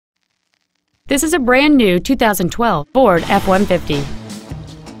This is a brand new 2012 Ford F-150.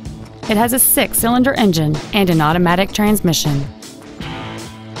 It has a 6-cylinder engine and an automatic transmission.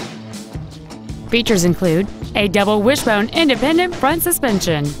 Features include a double wishbone independent front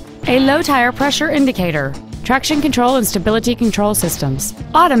suspension, a low tire pressure indicator, traction control and stability control systems,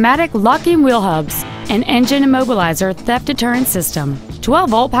 automatic locking wheel hubs, an engine immobilizer theft deterrent system,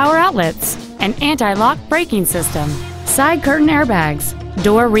 12-volt power outlets, an anti-lock braking system, side curtain airbags,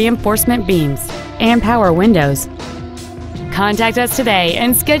 door reinforcement beams, and power windows. Contact us today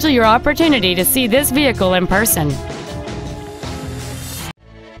and schedule your opportunity to see this vehicle in person.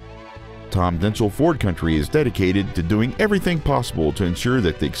 Tom Denchel Ford Country is dedicated to doing everything possible to ensure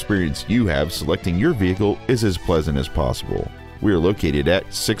that the experience you have selecting your vehicle is as pleasant as possible. We are located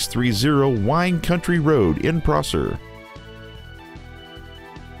at 630 Wine Country Road in Prosser.